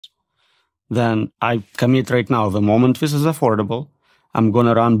then I commit right now, the moment this is affordable, I'm going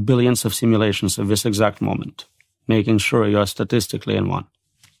to run billions of simulations of this exact moment, making sure you are statistically in one.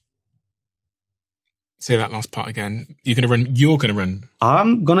 Say that last part again. You're going to run.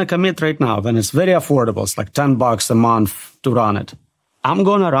 I'm going to commit right now when it's very affordable. It's like $10 a month to run it. I'm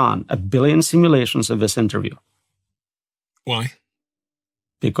going to run 1 billion simulations of this interview. Why?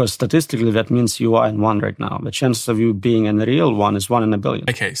 Because statistically, that means you are in one right now. The chances of you being in the real one is 1 in a billion.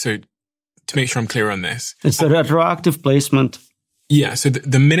 Okay, so to make sure I'm clear on this. It's a retroactive placement. Yeah, so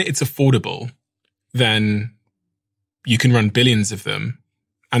the minute it's affordable, then you can run billions of them,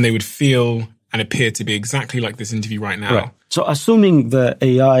 and they would feel and appear to be exactly like this interview right now. Right. So assuming the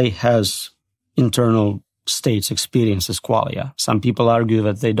AI has internal states, experiences, qualia. Some people argue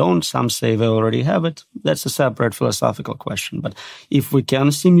that they don't. Some say they already have it. That's a separate philosophical question. But if we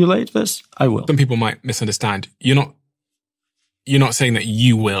can simulate this, I will. Some people might misunderstand. You're not saying that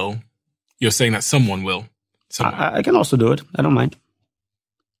you will. You're saying that someone will. I can also do it. I don't mind.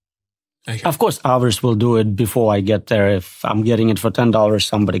 Okay. Of course, others will do it before I get there. If I'm getting it for $10,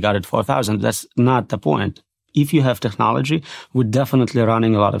 somebody got it for $1,000. That's not the point. If you have technology, we're definitely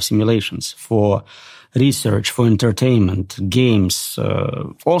running a lot of simulations for research, for entertainment, games,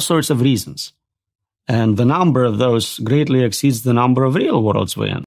 all sorts of reasons. And the number of those greatly exceeds the number of real worlds we're in.